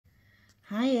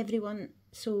Hi everyone,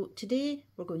 so today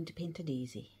we're going to paint a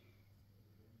daisy.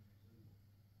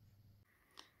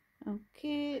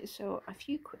 Okay, so a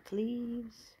few quick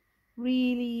leaves,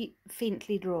 really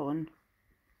faintly drawn.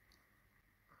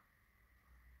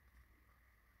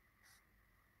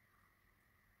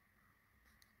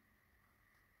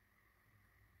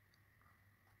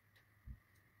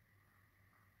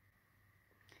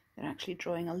 They're actually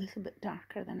drawing a little bit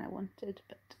darker than I wanted,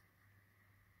 but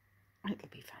it'll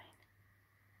be fine.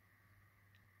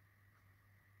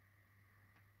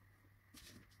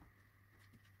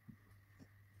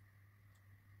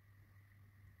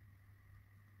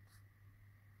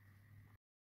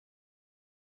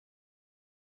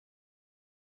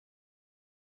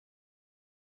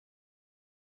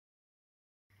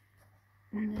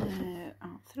 Now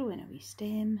I'll throw in a wee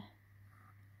stem.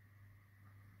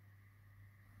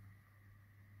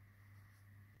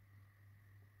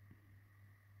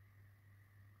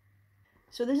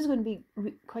 So this is going to be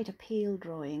quite a pale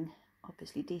drawing.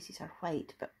 Obviously daisies are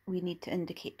white, but we need to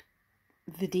indicate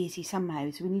the daisy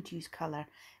somehow, so we need to use colour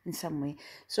in some way.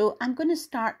 So I'm going to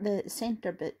start the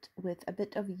centre bit with a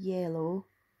bit of yellow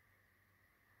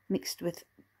mixed with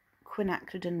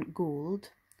quinacridone gold,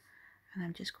 and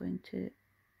I'm just going to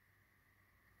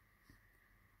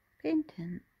paint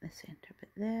in the centre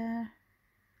bit there,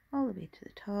 all the way to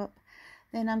the top.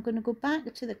 Then I'm going to go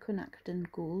back to the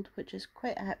quinacridone gold, which is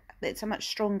it's a much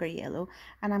stronger yellow,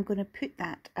 and I'm going to put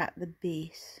that at the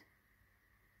base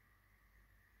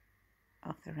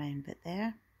of the round bit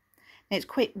there. Now it's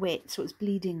quite wet, so it's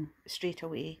bleeding straight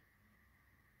away.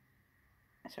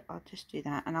 So I'll just do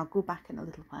that, and I'll go back in a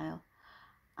little while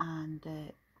and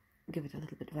give it a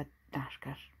little bit of a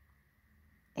darker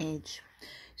edge.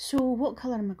 So what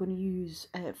colour am I going to use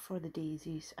for the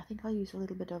daisies? I think I'll use a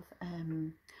little bit of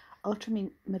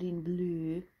ultramarine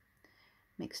blue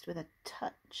mixed with a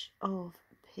touch of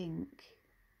pink.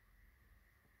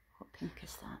 What pink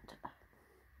is that?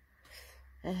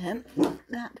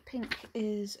 That pink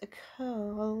is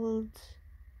called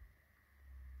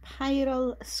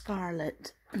pyrrol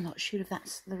scarlet. I'm not sure if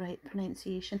that's the right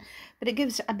pronunciation, but it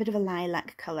gives a bit of a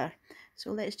lilac colour.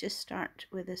 So let's just start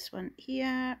with this one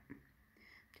here,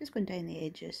 just going down the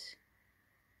edges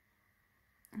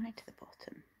right to the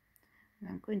bottom, and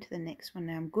I'm going to the next one.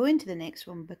 Now I'm going to the next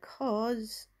one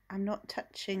because I'm not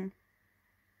touching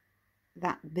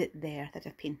that bit there that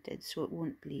I've painted, so it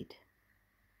won't bleed.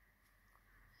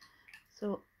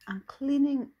 So I'm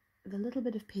cleaning the little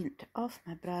bit of paint off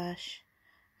my brush,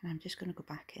 and I'm just going to go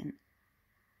back in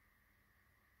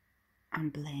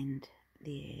and blend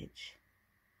the edge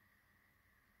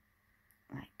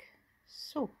like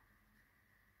so.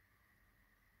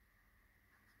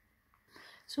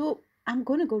 So I'm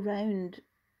going to go round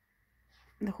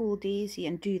the whole daisy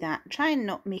and do that. Try and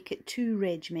not make it too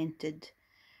regimented.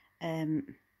 You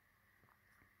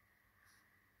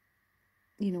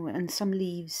know, and some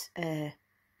leaves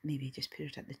maybe just put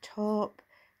it at the top,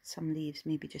 some leaves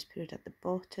maybe just put it at the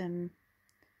bottom,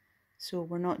 so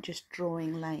we're not just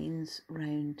drawing lines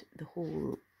round the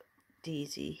whole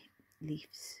daisy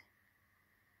leaves.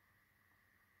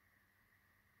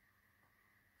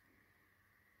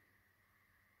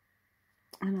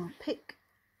 And I'll pick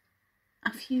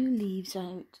a few leaves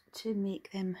out to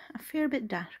make them a fair bit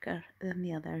darker than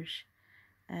the others,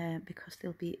 because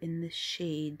they'll be in the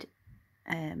shade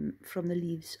from the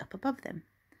leaves up above them.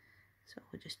 So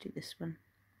we'll just do this one.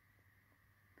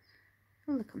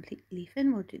 Fill the complete leaf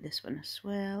in. We'll do this one as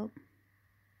well.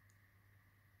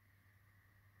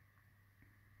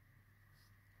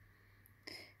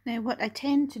 Now what I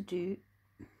tend to do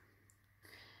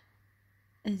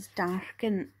is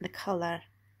darken the colour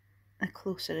the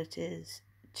closer it is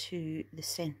to the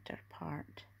centre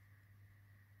part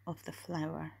of the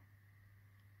flower.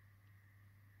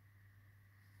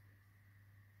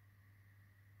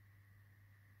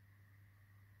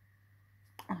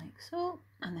 Like so,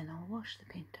 and then I'll wash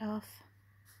the paint off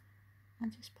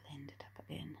and just blend it up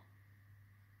again.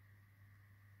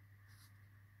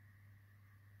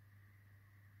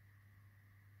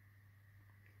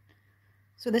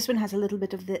 So this one has a little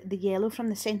bit of the yellow from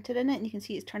the centre in it, and you can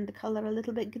see it's turned the colour a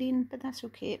little bit green, but that's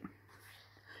okay.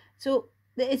 So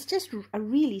it's just a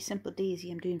really simple daisy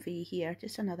I'm doing for you here,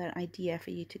 just another idea for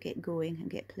you to get going and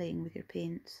get playing with your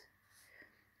paints.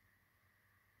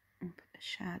 I'll put a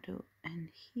shadow in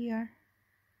here.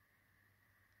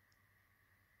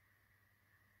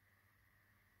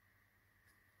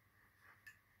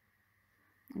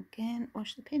 Again,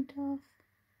 wash the paint off,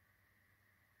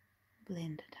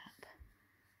 blend it up.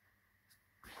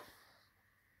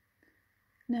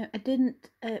 Now I didn't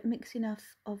mix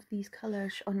enough of these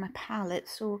colours on my palette,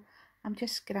 so I'm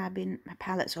just grabbing, my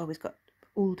palette's always got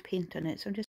old paint on it, so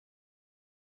I'm just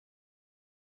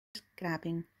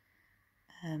grabbing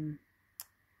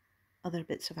other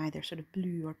bits of either sort of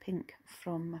blue or pink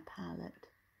from my palette.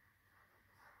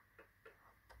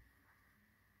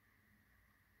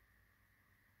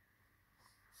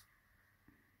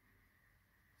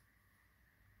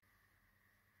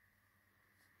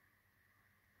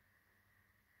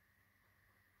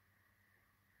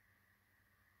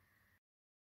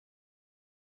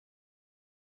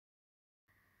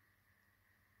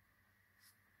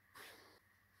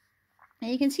 Now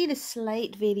you can see the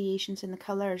slight variations in the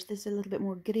colours. There's a little bit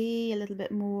more grey, a little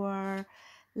bit more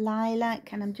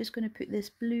lilac, and I'm just going to put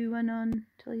this blue one on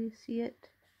till you see it.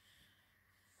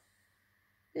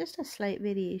 Just a slight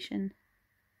variation.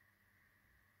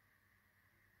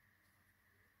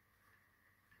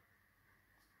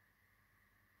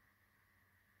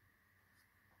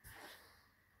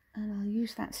 And I'll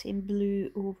use that same blue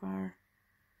over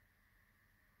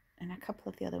and a couple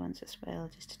of the other ones as well,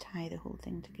 just to tie the whole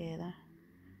thing together.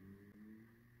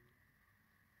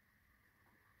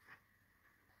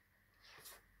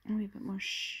 A wee bit more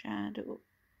shadow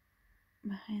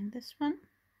behind this one.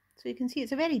 So you can see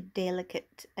it's a very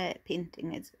delicate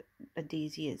painting. It's a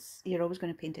daisy. You're always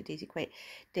going to paint a daisy quite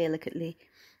delicately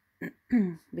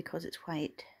because it's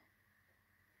white.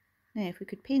 Now if we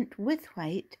could paint with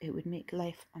white, it would make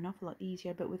life an awful lot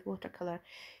easier, but with watercolour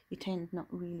you tend not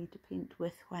really to paint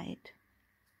with white.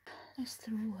 Let's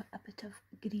throw a bit of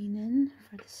green in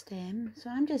for the stem. So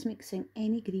I'm just mixing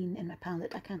any green in my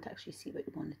palette. I can't actually see which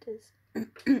one it is.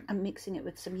 I'm mixing it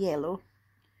with some yellow.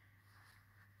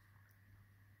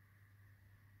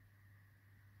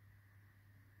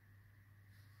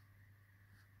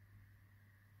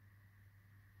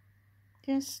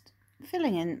 Just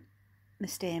filling in the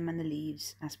stem and the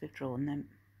leaves as we've drawn them.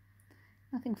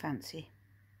 Nothing fancy.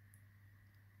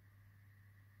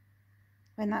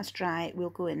 When that's dry, we'll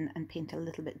go in and paint a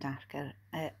little bit darker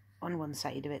on one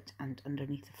side of it and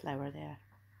underneath the flower there.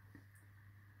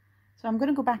 So I'm going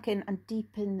to go back in and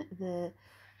deepen the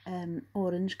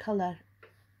orange colour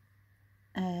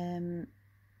in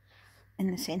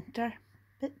the centre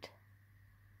bit.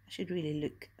 I should really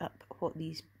look up what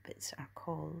these bits are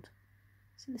called.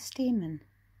 Is it the stamen?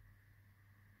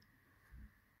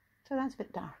 So that's a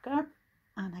bit darker,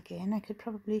 and again I could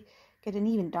probably get an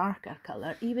even darker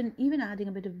colour, even adding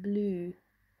a bit of blue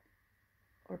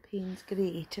or Paynes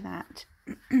grey to that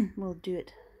will do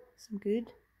it some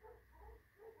good.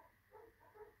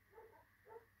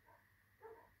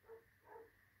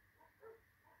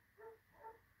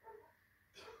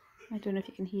 I don't know if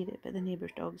you can hear it, but the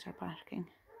neighbour's dogs are barking.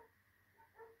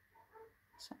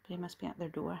 Somebody must be at their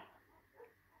door.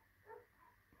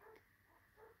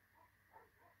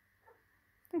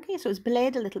 Okay, so it's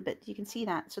bled a little bit, you can see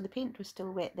that. So the paint was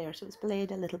still wet there, so it's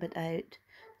bled a little bit out.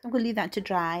 So I'm going to leave that to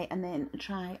dry and then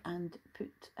try and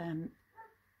put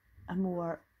a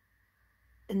more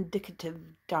indicative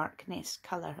darkness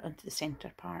colour onto the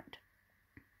centre part.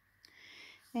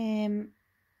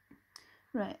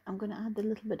 Right, I'm going to add a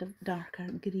little bit of darker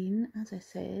green, as I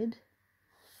said,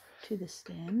 to the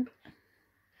stem.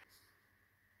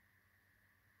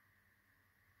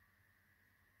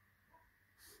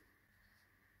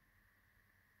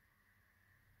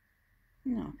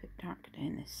 No, I'll put darker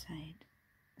down this side,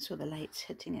 so the light's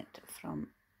hitting it from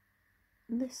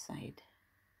this side.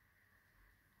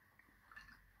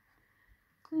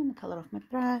 Clean the colour off my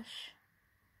brush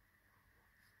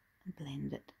and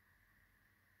blend it.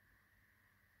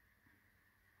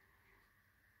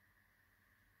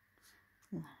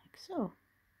 Like so.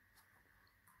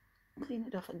 Clean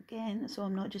it off again so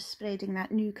I'm not just spreading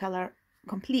that new colour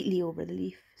completely over the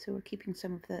leaf, so we're keeping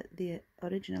some of the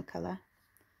original colour.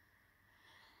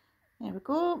 There we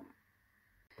go.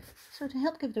 So to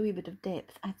help give it a wee bit of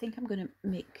depth, I think I'm going to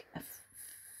make a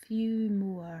few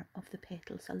more of the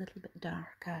petals a little bit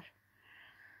darker.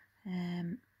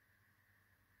 I'm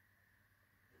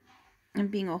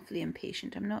being awfully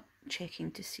impatient. I'm not checking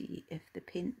to see if the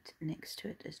paint next to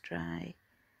it is dry,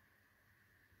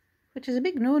 which is a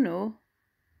big no-no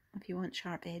if you want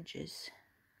sharp edges.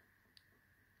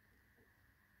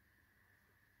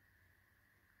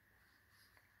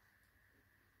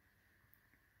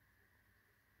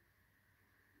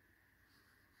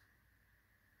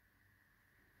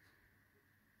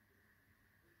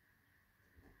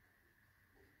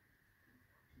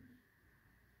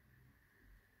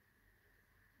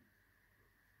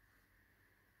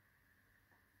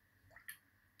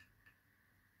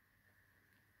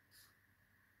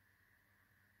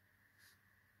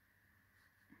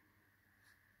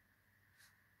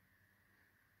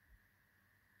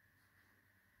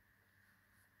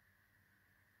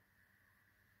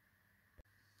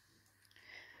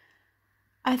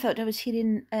 I thought I was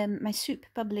hearing my soup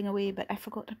bubbling away, but I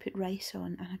forgot to put rice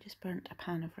on and I just burnt a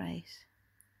pan of rice.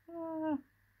 Oh.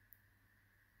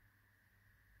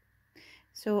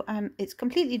 So it's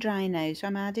completely dry now, so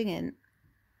I'm adding in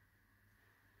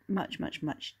much, much,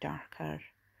 much darker,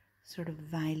 sort of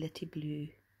violety blue.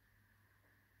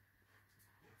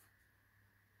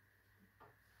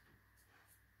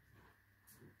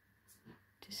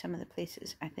 To some of the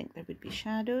places I think there would be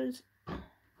shadows.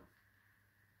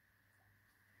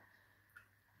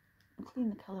 Clean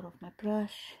the colour off my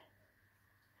brush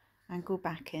and go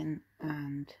back in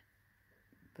and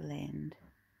blend.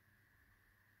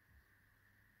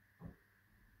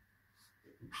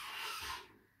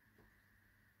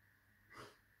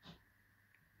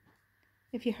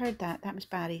 If you heard that, that was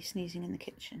Barry sneezing in the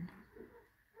kitchen.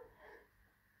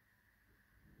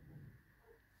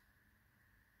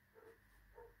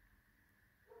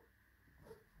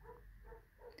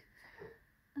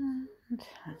 And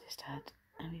I'll just add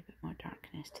a wee bit more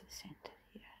darkness to the centre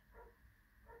here.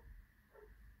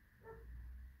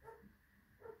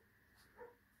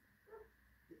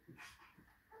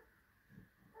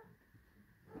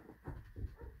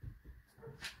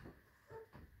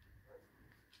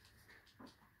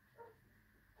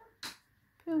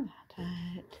 Pull that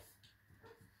out.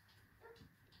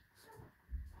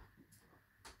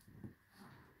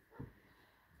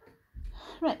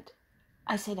 Right,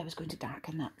 I said I was going to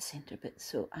darken that centre bit,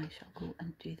 so I shall go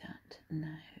and do that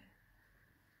now.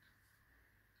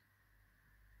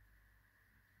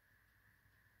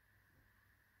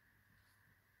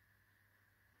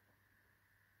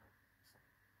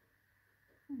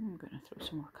 I'm going to throw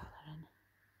some more colour in.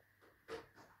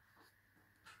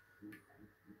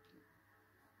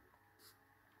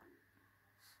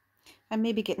 I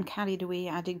may be getting carried away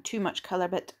adding too much colour,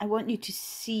 but I want you to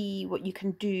see what you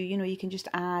can do. You know, you can just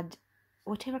add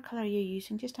whatever colour you're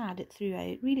using, just add it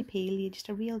throughout, really palely, just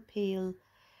a real pale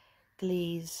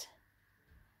glaze,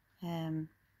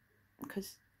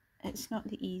 because it's not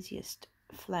the easiest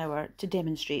flower to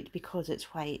demonstrate because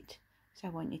it's white, so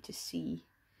I want you to see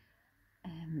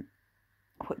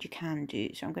what you can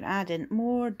do. So I'm going to add in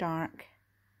more dark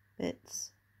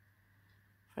bits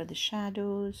for the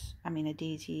shadows. I mean, a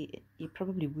daisy, you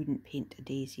probably wouldn't paint a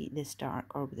daisy this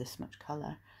dark or with this much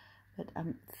colour, but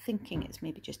I'm thinking it's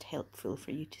maybe just helpful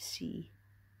for you to see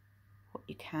what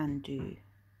you can do.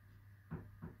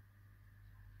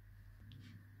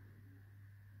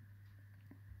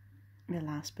 The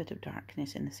last bit of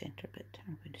darkness in the centre bit,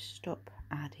 I'm going to stop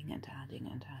adding and adding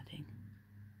and adding.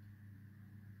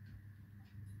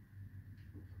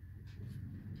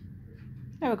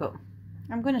 There we go.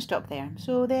 I'm going to stop there.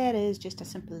 So there is just a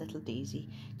simple little daisy.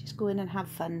 Just go in and have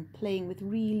fun playing with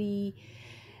really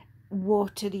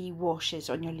watery washes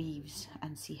on your leaves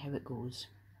and see how it goes.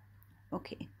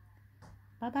 Okay.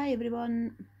 Bye bye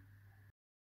everyone.